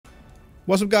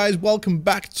What's up guys, welcome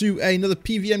back to another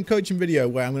PvM coaching video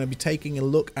where I'm going to be taking a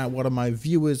look at one of my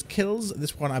viewers' kills.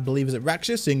 This one I believe is at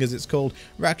Raksha, seeing as it's called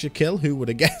Raksha Kill. Who would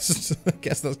have guessed? I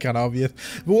guess that's kind of obvious.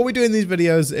 But what we do in these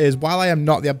videos is, while I am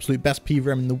not the absolute best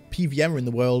PvMer in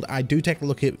the world, I do take a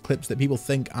look at clips that people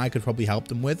think I could probably help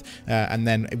them with, and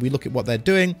then we look at what they're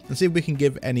doing and see if we can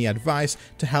give any advice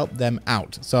to help them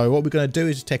out. So what we're going to do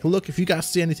is just take a look. If you guys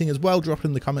see anything as well, drop it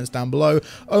in the comments down below.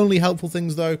 Only helpful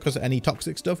things though, because any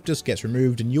toxic stuff just gets removed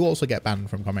and you also get banned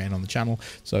from commenting on the channel,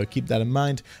 so keep that in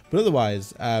mind. But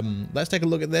otherwise, let's take a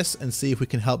look at this and see if we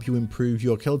can help you improve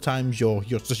your kill times, your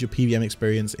PvM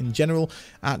experience in general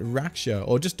at Raksha,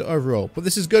 or just overall. But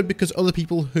this is good because other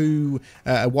people who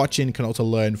are watching can also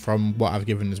learn from what I've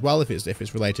given as well, if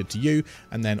it's related to you,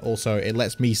 and then also it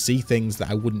lets me see things that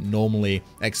I wouldn't normally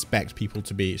expect people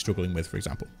to be struggling with, for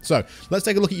example. So let's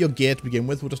take a look at your gear to begin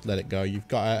with. We'll just let it go. You've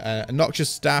got a noxious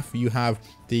staff, you have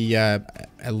the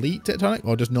elite tectonic,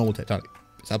 or just normal tectonic.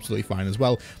 It's absolutely fine as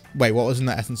well. Wait, what was in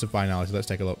that essence of finality? Let's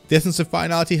take a look. The essence of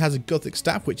finality has a gothic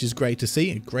staff, which is great to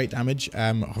see. Great damage.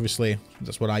 Obviously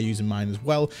that's what I use in mine as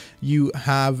well. You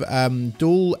have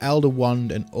dual elder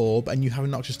wand and orb, and you have a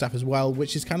noxious staff as well,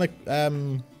 which is kind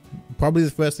of probably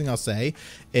the first thing I'll say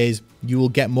is you will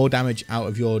get more damage out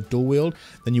of your dual wield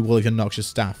than you will of your noxious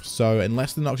staff. So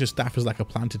unless the noxious staff is like a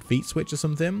planted feet switch or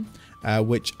something,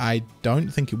 which I don't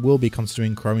think it will be,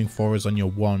 considering chroming 4 is on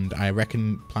your wand. I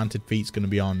reckon planted feet's going to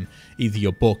be on either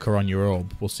your book or on your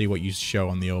orb. We'll see what you show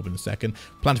on the orb in a second.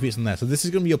 Planted feet's in there, so this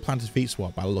is going to be your planted feet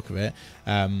swap by the look of it.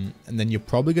 And then you're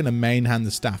probably going to main hand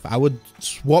the staff. I would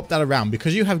swap that around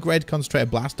because you have great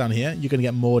concentrated blast down here. You're going to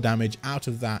get more damage out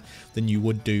of that than you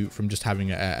would do from just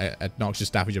having a noxious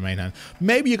staff as your main hand.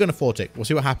 Maybe you're going to 4-tick. We'll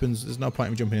see what happens. There's no point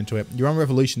in jumping into it. You're on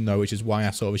Revolution though, which is why I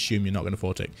sort of assume you're not going to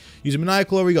 4-tick. Using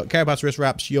Maniacal Aura, you got Carapace wrist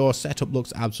wraps. Your setup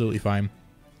looks absolutely fine.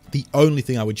 The only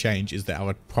thing I would change is that I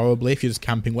would probably, if you're just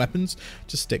camping weapons,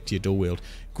 just stick to your dual wield.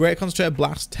 Great Concentrated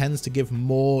Blast tends to give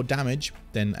more damage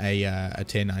than a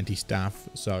tier 90 staff,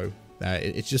 so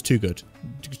it's just too good.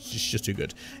 It's just too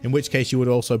good. In which case you would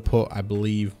also put, I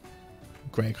believe,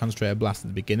 Great Concentrated Blast at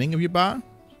the beginning of your bar,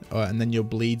 and then your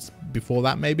bleeds before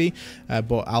that maybe.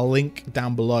 But I'll link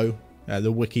down below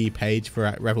the wiki page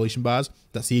for revolution bars.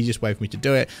 That's the easiest way for me to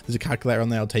do it. There's a calculator on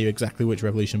there. I'll tell you exactly which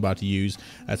revolution bar to use.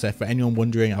 So for anyone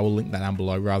wondering, I will link that down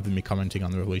below rather than me commenting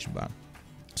on the revolution bar.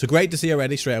 So great to see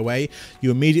already straight away. You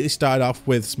immediately started off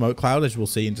with Smoke Cloud, as we'll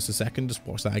see in just a second. Just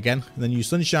watch that again. And then you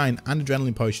Sunshine and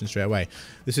Adrenaline Potion straight away.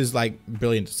 This is like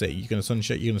brilliant to see. You're going to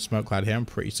Sunshine, you're going to Smoke Cloud here, I'm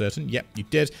pretty certain. Yep, you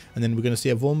did. And then we're going to see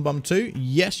a Vuln Bomb too.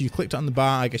 Yes, you clicked on the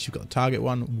bar. I guess you've got the target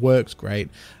one. Works great.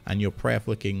 And your Prayer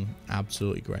Flicking,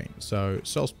 absolutely great. So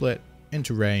Soul Split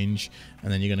into range,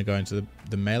 and then you're going to go into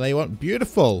the melee one.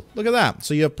 Beautiful. Look at that.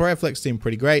 So your prayer flicks seem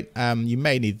pretty great. You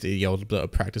may need the old bit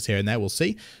of practice here and there, we'll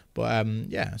see, but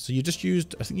yeah, so you just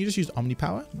used, I think you just used Omni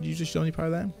Power. Did you just use Omni Power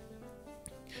there?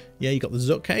 Yeah, you got the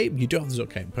Zut Cape. You do have the Zut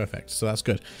Cape. Perfect. So that's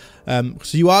good.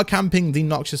 So you are camping the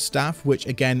Noxious Staff, which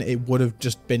again, it would have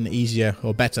just been easier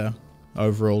or better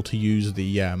overall to use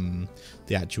the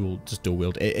actual just dual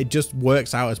wield. It just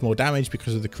works out as more damage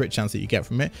because of the crit chance that you get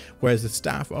from it, whereas the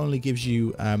staff only gives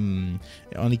you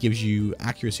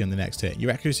accuracy on the next hit.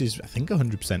 Your accuracy is, I think,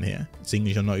 100% here, seeing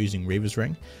as you're not using Reaver's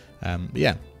Ring. But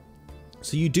yeah,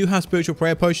 so you do have spiritual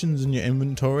prayer potions in your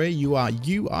inventory. You are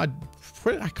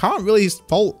I can't really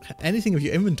fault anything of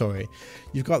your inventory.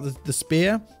 You've got the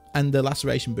spear and the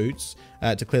laceration boots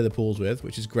to clear the pools with,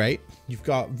 which is great. You've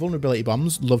got vulnerability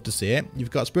bombs, love to see it.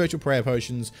 You've got spiritual prayer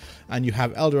potions, and you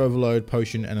have elder overload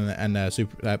potion and a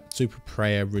super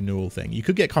prayer renewal thing. You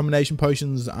could get combination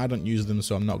potions. I don't use them,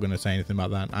 so I'm not going to say anything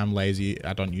about that. I'm lazy.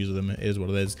 I don't use them. It is what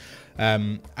it is.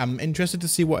 I'm interested to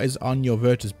see what is on your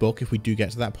Virtus book if we do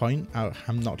get to that point.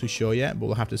 I'm not too sure yet, but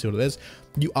we'll have to see what it is.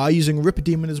 You are using Ripper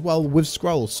Demon as well with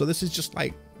scrolls, so this is just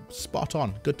like spot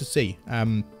on. Good to see.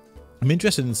 I'm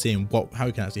interested in seeing how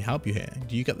we can actually help you here.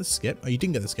 Do you get the skip? Oh, you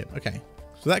didn't get the skip. Okay.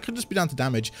 So that could just be down to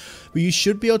damage, but you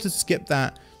should be able to skip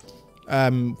that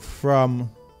from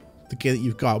the gear that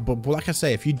you've got. But like I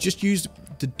say, if you just use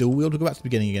the dual wield, we'll go back to the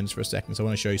beginning again just for a second, so I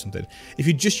want to show you something. If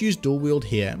you just use dual wield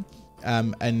here,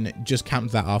 and just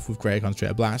camp that off with Greater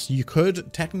Concentrated Blast, you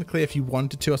could technically, if you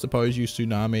wanted to, I suppose, use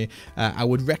Tsunami. I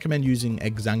would recommend using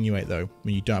Exsanguinate though,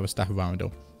 when you don't have a Staff of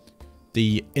Armadillo.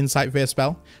 The Insight Fear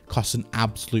spell costs an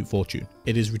absolute fortune.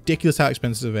 It is ridiculous how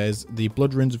expensive it is. The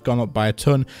blood runes have gone up by a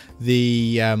ton.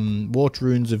 The water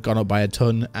runes have gone up by a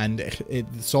ton. And the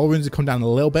soul runes have come down a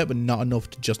little bit, but not enough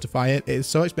to justify it. It is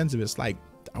so expensive. It's like,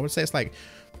 I would say it's like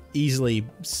easily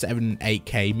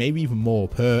 7-8k, maybe even more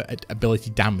per ability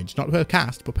damage, not per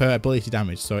cast but per ability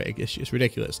damage, so it's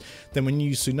ridiculous. Then when you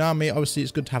use Tsunami, obviously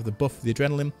it's good to have the buff of the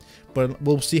adrenaline, but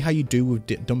we'll see how you do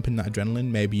with dumping that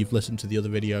adrenaline. Maybe you've listened to the other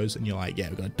videos and you're like, yeah,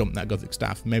 we've got to dump that Gothic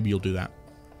staff. Maybe you'll do that,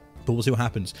 but we'll see what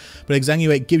happens. But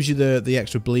Exsanguinate gives you the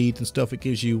extra bleed and stuff. It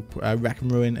gives you Wreck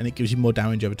and Ruin, and it gives you more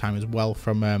damage over time as well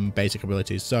from basic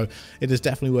abilities. So it is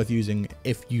definitely worth using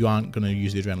if you aren't going to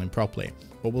use the adrenaline properly.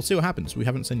 But we'll see what happens. We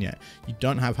haven't seen yet. You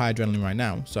don't have high adrenaline right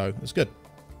now, so that's good.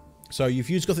 So you've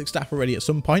used Gothic Staff already at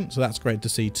some point, so that's great to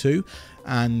see too.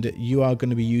 And you are going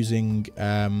to be using,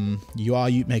 you are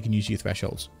making use of your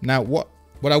thresholds. Now, what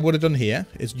I would have done here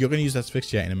is you're going to use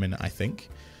Asphyxiate in a minute, I think.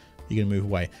 You're going to move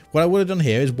away. What I would have done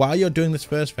here is while you're doing this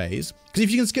first phase, because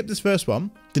if you can skip this first one,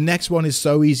 the next one is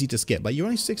so easy to skip. Like, you're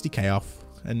only 60k off,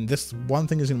 and this one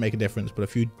thing is going to make a difference, but a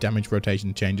few damage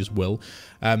rotation changes will.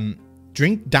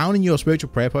 Drink down in your spiritual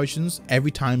prayer potions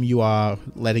every time you are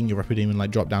letting your Rapid Demon like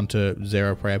drop down to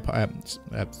 0 prayer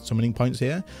summoning points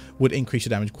here would increase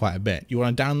your damage quite a bit. You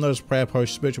want to down those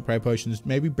spiritual prayer potions,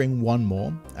 maybe bring one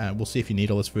more. We'll see if you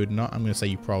need all this food or not. I'm going to say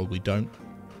you probably don't.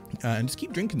 And just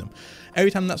keep drinking them.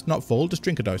 Every time that's not full, just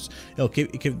drink a dose. It'll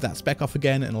keep that spec off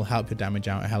again, and it'll help your damage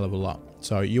out a hell of a lot.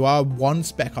 So you are one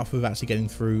spec off of actually getting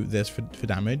through this for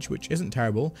damage, which isn't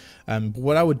terrible. But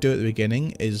what I would do at the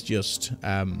beginning is just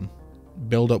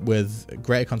build up with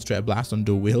Greater Concentrated Blast on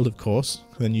dual wield, of course.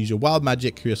 Then use your Wild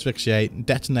Magic, your Asphyxiate,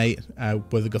 Detonate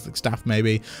with a Gothic Staff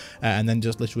maybe, and then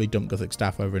just literally dump Gothic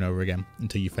Staff over and over again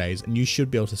until you phase. And you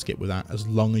should be able to skip with that as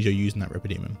long as you're using that Ripper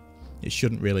Demon. It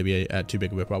shouldn't really be too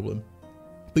big of a problem.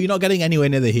 But you're not getting anywhere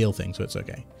near the heal thing, so it's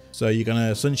okay. So you're going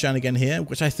to Sunshine again here,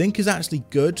 which I think is actually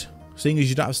good, seeing as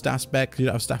you don't have Staff Spec, you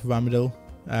don't have Staff of Armadil.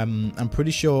 I'm pretty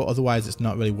sure otherwise it's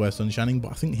not really worth Sunshining, but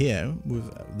I think here, with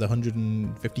the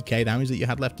 150k damage that you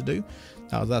had left to do,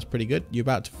 that's pretty good. You're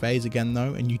about to phase again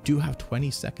though, and you do have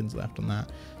 20 seconds left on that.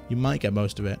 You might get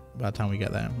most of it by the time we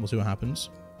get there. We'll see what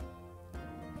happens.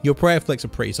 Your Prayer Flicks are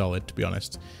pretty solid, to be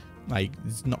honest. Like,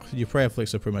 it's not, your Prayer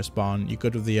Flicks are pretty much spawn. You're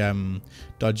good with the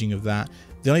dodging of that.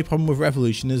 The only problem with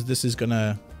Revolution is this is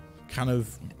gonna kind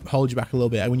of hold you back a little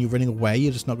bit. When you're running away,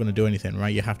 you're just not going to do anything,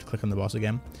 right? You have to click on the boss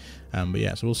again. But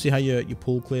yeah, so we'll see how your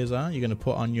pool clears are. You're going to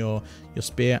put on your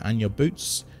spear and your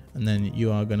boots, and then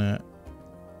you are going to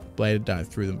blade dive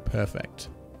through them. Perfect.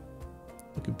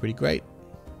 Looking pretty great.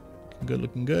 Looking good,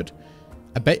 looking good.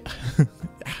 I bet.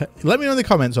 Let me know in the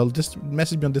comments, or just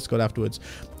message me on Discord afterwards.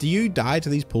 Do you die to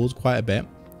these pools quite a bit?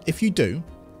 If you do,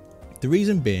 the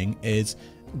reason being is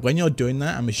when you're doing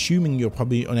that, I'm assuming you're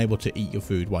probably unable to eat your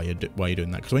food while you're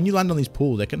doing that. Because when you land on these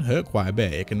pools, they can hurt quite a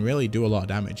bit. It can really do a lot of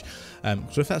damage.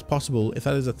 So if that's possible, if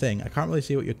that is a thing, I can't really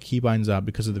see what your keybinds are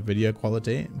because of the video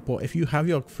quality. But if you have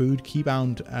your food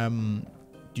keybound,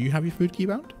 do you have your food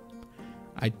keybound?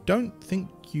 I don't think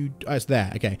you. Oh, it's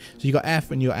there. Okay, so you got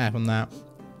F and your F on that.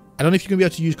 I don't know if you're gonna be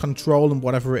able to use control and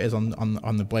whatever it is on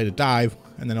the bladed dive,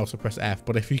 and then also press F.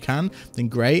 But if you can, then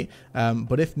great.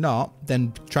 But if not,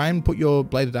 then try and put your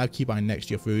bladed dive keybind next to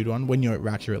your food one when you're at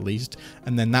Rapture at least,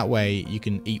 and then that way you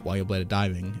can eat while you're bladed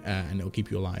diving, and it'll keep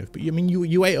you alive. But I mean,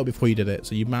 you ate it before you did it,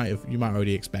 so you might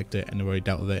already expect it and have already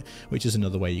dealt with it, which is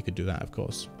another way you could do that, of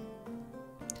course.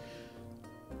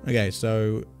 Okay,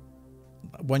 so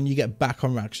when you get back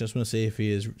on Rax, I just want to see if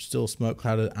he is still smoke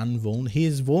clouded and vulned. He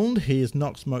is vulned, he is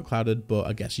not smoke clouded, but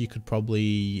I guess you could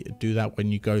probably do that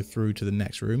when you go through to the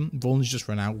next room. Vuln's just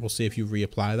run out. We'll see if you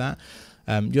reapply that.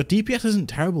 Your DPS isn't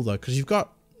terrible though, because you've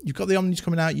got the Omnis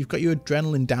coming out, you've got your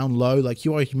adrenaline down low. Like,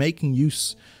 you are making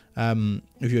use of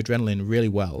your adrenaline really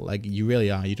well. Like, you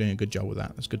really are. You're doing a good job with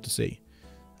that. That's good to see.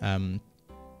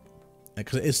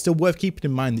 Because it's still worth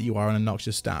keeping in mind that you are on a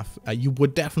Noxious staff. You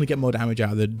would definitely get more damage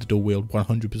out of the dual wield,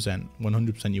 100%.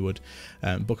 100% you would.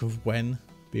 Book of When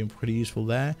being pretty useful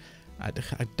there. I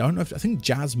don't know if, I think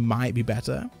Jazz might be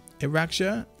better in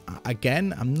Raksha.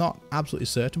 Again, I'm not absolutely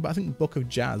certain, but I think Book of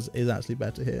Jazz is actually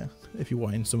better here if you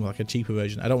want in some like a cheaper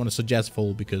version. I don't want to suggest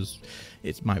full because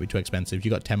it might be too expensive.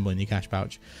 You got 10 mil in your cash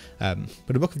pouch.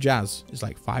 But a Book of Jazz is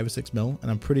like 5 or 6 mil, and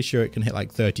I'm pretty sure it can hit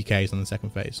like 30Ks on the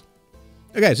second phase.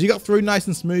 Okay, so you got through nice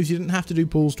and smooth. You didn't have to do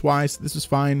pulls twice. This was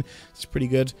fine. It's pretty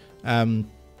good.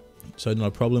 So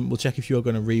no problem. We'll check if you're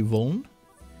going to re-vuln.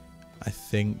 I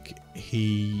think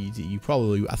you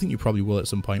probably will at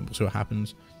some point. We'll see what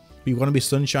happens. You want to be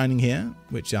sunshining here,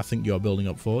 which I think you're building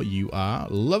up for. You are.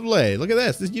 Lovely. Look at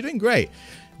this. You're doing great.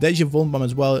 There's your vuln bomb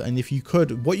as well. And if you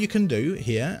could, what you can do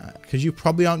here, because you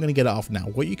probably aren't going to get it off now,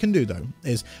 what you can do though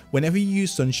is whenever you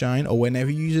use sunshine or whenever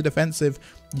you use a defensive,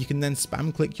 you can then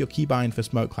spam click your keybind for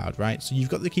smoke cloud, right? So you've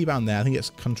got the keybind there. I think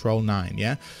it's Control 9,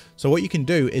 yeah? So what you can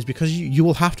do is, because you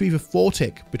will have to either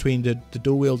 4-tick between the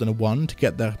dual wield and a 1 to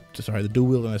get the dual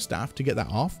wield and a staff to get that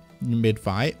off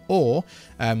mid-fight, or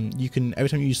you can, every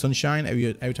time you use sunshine,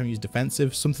 every time you use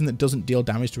defensive, something that doesn't deal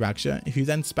damage to Raksha, if you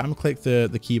then spam click the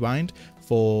keybind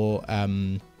for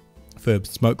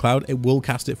smoke cloud, it will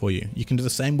cast it for you. You can do the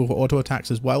same with auto attacks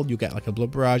as well. You'll get like a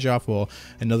blood barrage off or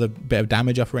another bit of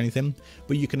damage off or anything,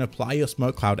 but you can apply your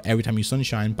smoke cloud every time you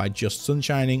sunshine by just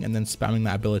sunshining and then spamming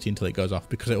that ability until it goes off,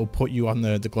 because it will put you on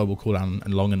the global cooldown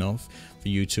and long enough for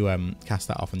you to cast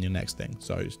that off on your next thing.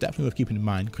 So it's definitely worth keeping in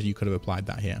mind, because you could have applied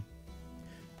that here.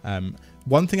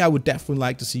 One thing I would definitely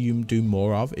like to see you do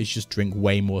more of is just drink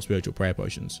way more spiritual prayer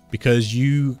potions, because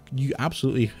you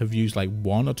absolutely have used like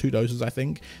 1 or 2 doses. I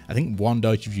think 1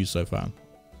 dose you've used so far.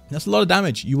 That's a lot of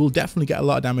damage. You will definitely get a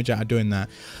lot of damage out of doing that.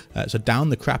 So down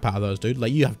the crap out of those, dude.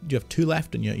 Like you have 2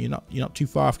 left, and you're not too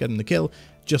far off getting the kill.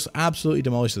 Just absolutely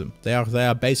demolish them. They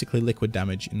are basically liquid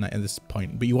damage at this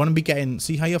point. But you want to be getting,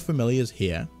 see how your familiar's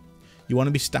here. You want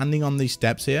to be standing on these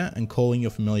steps here and calling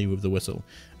your familiar with the whistle.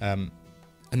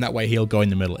 And that way he'll go in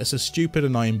the middle. It's a stupid,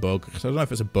 annoying bug. So I don't know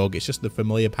if it's a bug. It's just the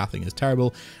familiar pathing is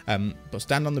terrible. But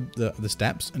stand on the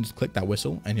steps and just click that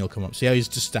whistle and he'll come up. See how he's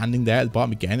just standing there at the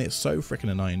bottom again? It's so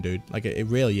freaking annoying, dude. Like it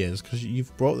really is, because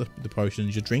you've brought the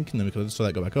potions, you're drinking them because so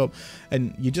they go back up,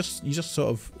 and you just sort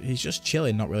of, he's just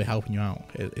chilling, not really helping you out.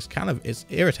 It's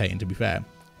irritating, to be fair.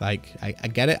 Like I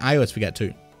get it. I always forget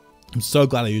too. I'm so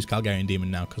glad I use Calgarian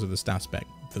Demon now because of the staff spec,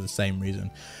 for the same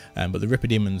reason. But the Ripper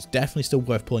Demon's definitely still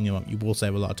worth pulling him up. You will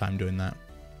save a lot of time doing that.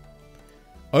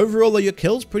 Overall though, your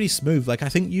kill's pretty smooth. Like I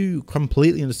think you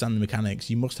completely understand the mechanics.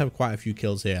 You must have quite a few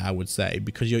kills here, I would say,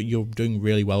 because you're doing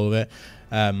really well with it.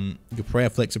 Your prayer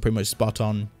flicks are pretty much spot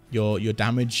on. Your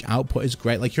damage output is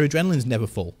great. Like your adrenaline's never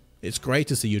full. It's great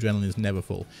to see your adrenaline is never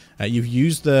full. You've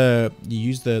used the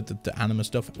anima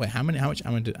stuff. Wait, how much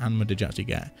anima did you actually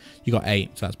get? You got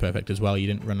 8, so that's perfect as well. You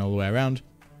didn't run all the way around.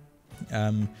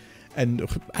 And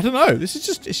I don't know. It's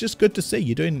just good to see.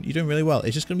 You're doing really well.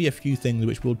 It's just going to be a few things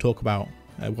which we'll talk about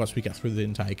once we get through the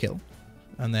entire kill,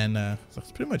 and then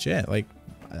that's pretty much it. Like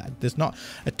there's not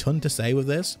a ton to say with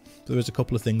this. But there's a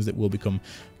couple of things that will become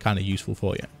kind of useful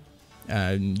for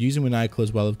you. Using Maniacal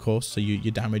as well, of course. So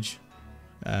your damage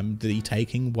that you're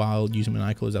taking while using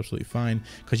Maniacal is absolutely fine,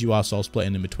 because you are soul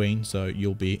splitting in between, so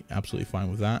you'll be absolutely fine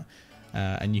with that.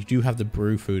 And you do have the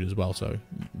brew food as well, so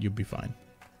you'll be fine.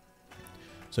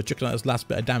 So checking out this last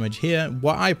bit of damage here,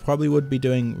 what I probably would be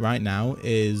doing right now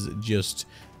is just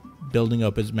building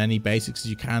up as many basics as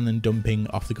you can and dumping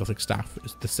off the Gothic Staff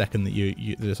the second that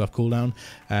it's off cooldown,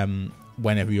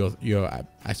 whenever your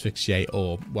Asphyxiate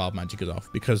or Wild Magic is off.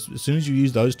 Because as soon as you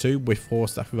use those two before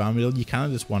Staff of Armadillo, you kind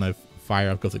of just want to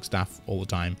fire off Gothic Staff all the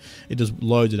time. It does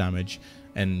loads of damage,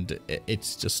 and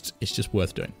it's just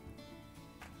worth doing.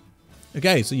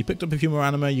 Okay, so you picked up a few more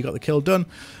anima, you got the kill done,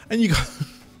 and you got...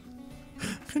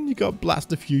 and you got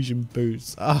Blaster Fusion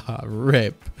boots. Ah,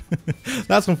 rip.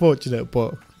 That's unfortunate,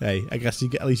 but hey, I guess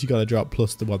at least you got a drop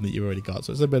plus the one that you already got,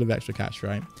 so it's a bit of extra cash,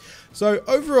 right? So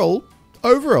overall,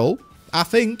 I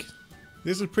think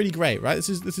this is pretty great, right? This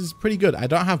is pretty good. I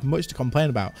don't have much to complain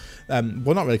about.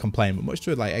 Well, not really complain, but much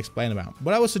to like explain about.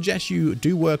 What I would suggest you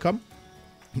do work on,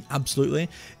 absolutely,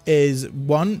 is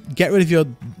 1, get rid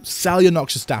of sell your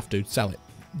Noxious Staff, dude. Sell it.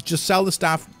 Just sell the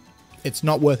staff. It's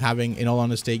not worth having, in all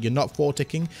honesty. You're not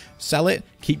 4-ticking. Sell it.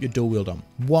 Keep your dual wield on.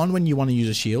 1, when you want to use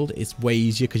a shield, it's way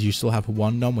easier because you still have a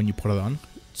 1 on when you put it on.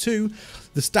 2,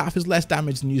 the staff is less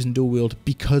damage than using dual wield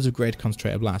because of Greater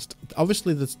Concentrated Blast.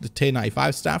 Obviously, the tier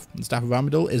 95 staff, the Staff of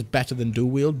Armadillo, is better than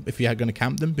dual wield if you're going to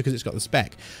camp them because it's got the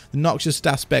spec. The Noxious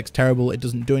Staff spec's terrible. It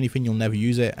doesn't do anything. You'll never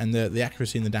use it, and the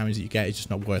accuracy and the damage that you get is just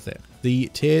not worth it. The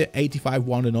tier 85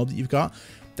 wand and all that you've got,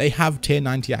 they have tier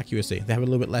 90 accuracy. They have a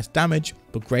little bit less damage,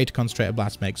 but Greater Concentrated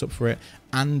Blast makes up for it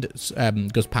and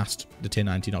goes past the tier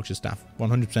 90 Noxious Staff.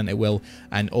 100% it will,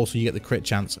 and also you get the crit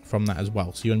chance from that as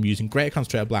well. So you're going to be using Greater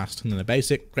Concentrated Blast and then a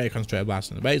basic, Greater Concentrated Blast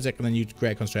and a basic, and then use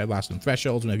Greater Concentrated Blast and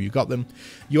thresholds whenever you've got them.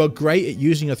 You are great at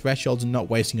using your thresholds and not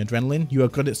wasting adrenaline. You are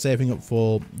good at saving up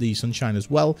for the sunshine as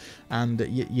well, and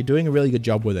you're doing a really good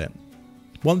job with it.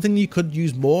 One thing you could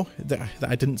use more that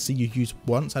I didn't see you use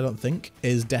once, I don't think,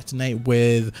 is detonate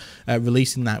with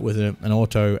releasing that with an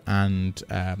auto and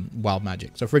wild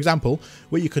magic. So for example,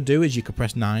 what you could do is you could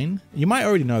press 9. You might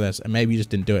already know this, and maybe you just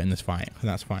didn't do it in this fight, and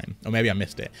that's fine. Or maybe I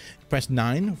missed it. Press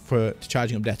 9 to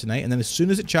charging up detonate, and then as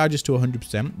soon as it charges to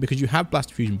 100%, because you have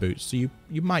blast fusion boots, so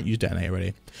you might use detonate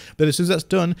already. But as soon as that's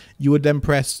done, you would then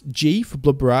press G for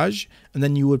blood barrage, and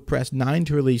then you would press 9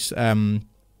 to release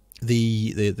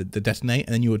the detonate,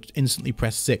 and then you would instantly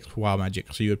press 6 for wild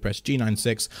magic. So you would press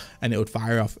G96 and it would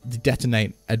fire off the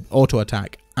detonate, auto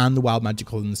attack, and the wild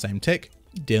magic all in the same tick,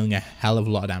 dealing a hell of a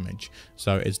lot of damage.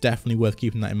 So it's definitely worth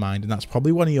keeping that in mind, and that's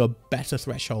probably one of your better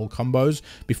threshold combos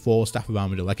before Staff of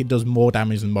Armadur. Like, it does more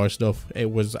damage than most stuff.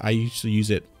 I used to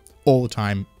use it all the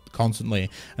time, constantly,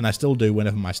 and I still do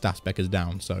whenever my stat spec is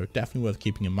down, so definitely worth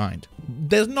keeping in mind.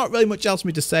 There's not really much else for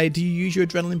me to say. Do you use your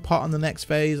adrenaline pot on the next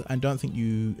phase? I don't think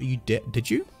you did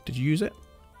you use it?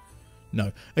 No.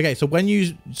 Okay, so when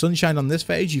you sunshine on this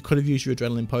phase, you could have used your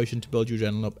adrenaline potion to build your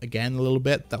adrenaline up again a little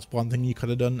bit. That's one thing you could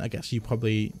have done. I guess you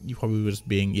probably were just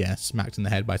being smacked in the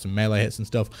head by some melee hits and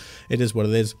stuff. It is what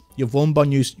it is. Your vuln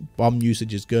bomb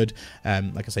usage is good.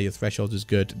 Like I say, your threshold is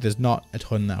good. There's not a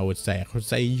ton that I would say. I would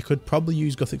say you could probably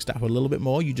use Gothic Staff a little bit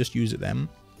more. You just use it then.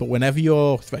 But whenever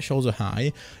your thresholds are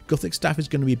high, Gothic Staff is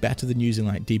going to be better than using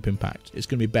like Deep Impact. It's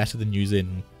going to be better than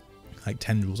using like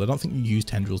tendrils. I don't think you use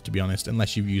tendrils, to be honest,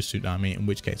 unless you've used Suit Army, in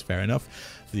which case fair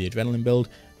enough for the adrenaline build.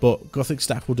 But Gothic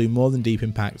Staff will do more than Deep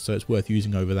Impact, so it's worth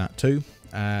using over that too.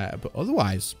 But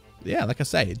otherwise, yeah, like I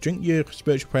say, drink your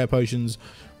Spiritual Prayer Potions,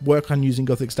 work on using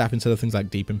Gothic Staff instead of things like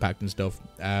Deep Impact and stuff.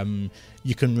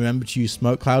 You can remember to use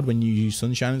Smoke Cloud when you use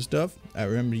Sunshine and stuff.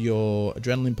 Remember your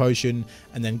Adrenaline Potion,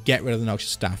 and then get rid of the Noxious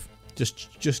Staff.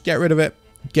 Just get rid of it.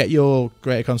 Get your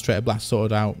Greater Concentrated Blast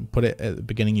sorted out, put it at the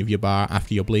beginning of your bar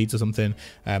after your bleeds or something.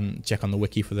 Check on the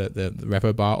wiki for the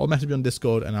revo bar, or message me on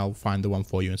Discord and I'll find the one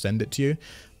for you and send it to you.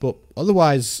 But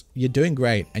otherwise, you're doing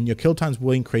great, and your kill times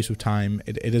will increase with time.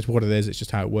 It is what it is, it's just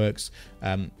how it works.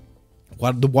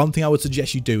 The one thing I would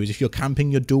suggest you do is, if you're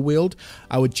camping your dual wield,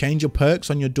 I would change your perks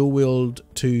on your dual wield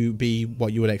to be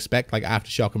what you would expect, like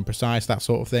Aftershock and Precise, that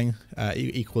sort of thing,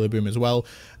 Equilibrium as well.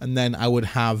 And then I would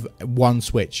have one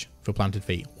switch for Planted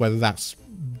Feet, whether that's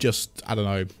just, I don't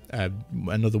know,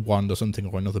 another wand or something,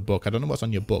 or another book. I don't know what's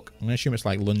on your book. I'm gonna assume it's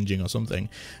like lunging or something,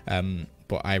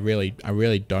 but I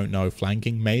really don't know.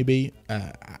 Flanking, maybe.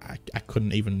 I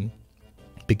couldn't even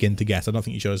begin to guess. I don't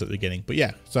think you showed us at the beginning, but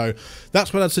yeah, so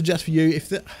that's what I'd suggest for you.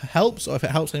 If it helps, or if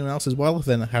it helps anyone else as well,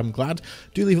 then I'm glad.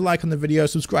 Do leave a like on the video,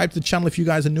 subscribe to the channel if you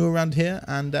guys are new around here,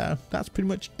 and that's pretty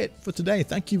much it for today.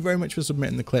 Thank you very much for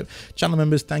submitting the clip. Channel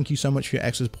members, thank you so much for your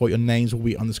extra support. Your names will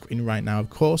be on the screen right now, of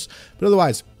course, but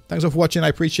otherwise, thanks all for watching. I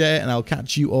appreciate it, and I'll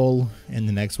catch you all in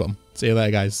the next one. See you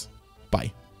later, guys.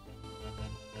 Bye.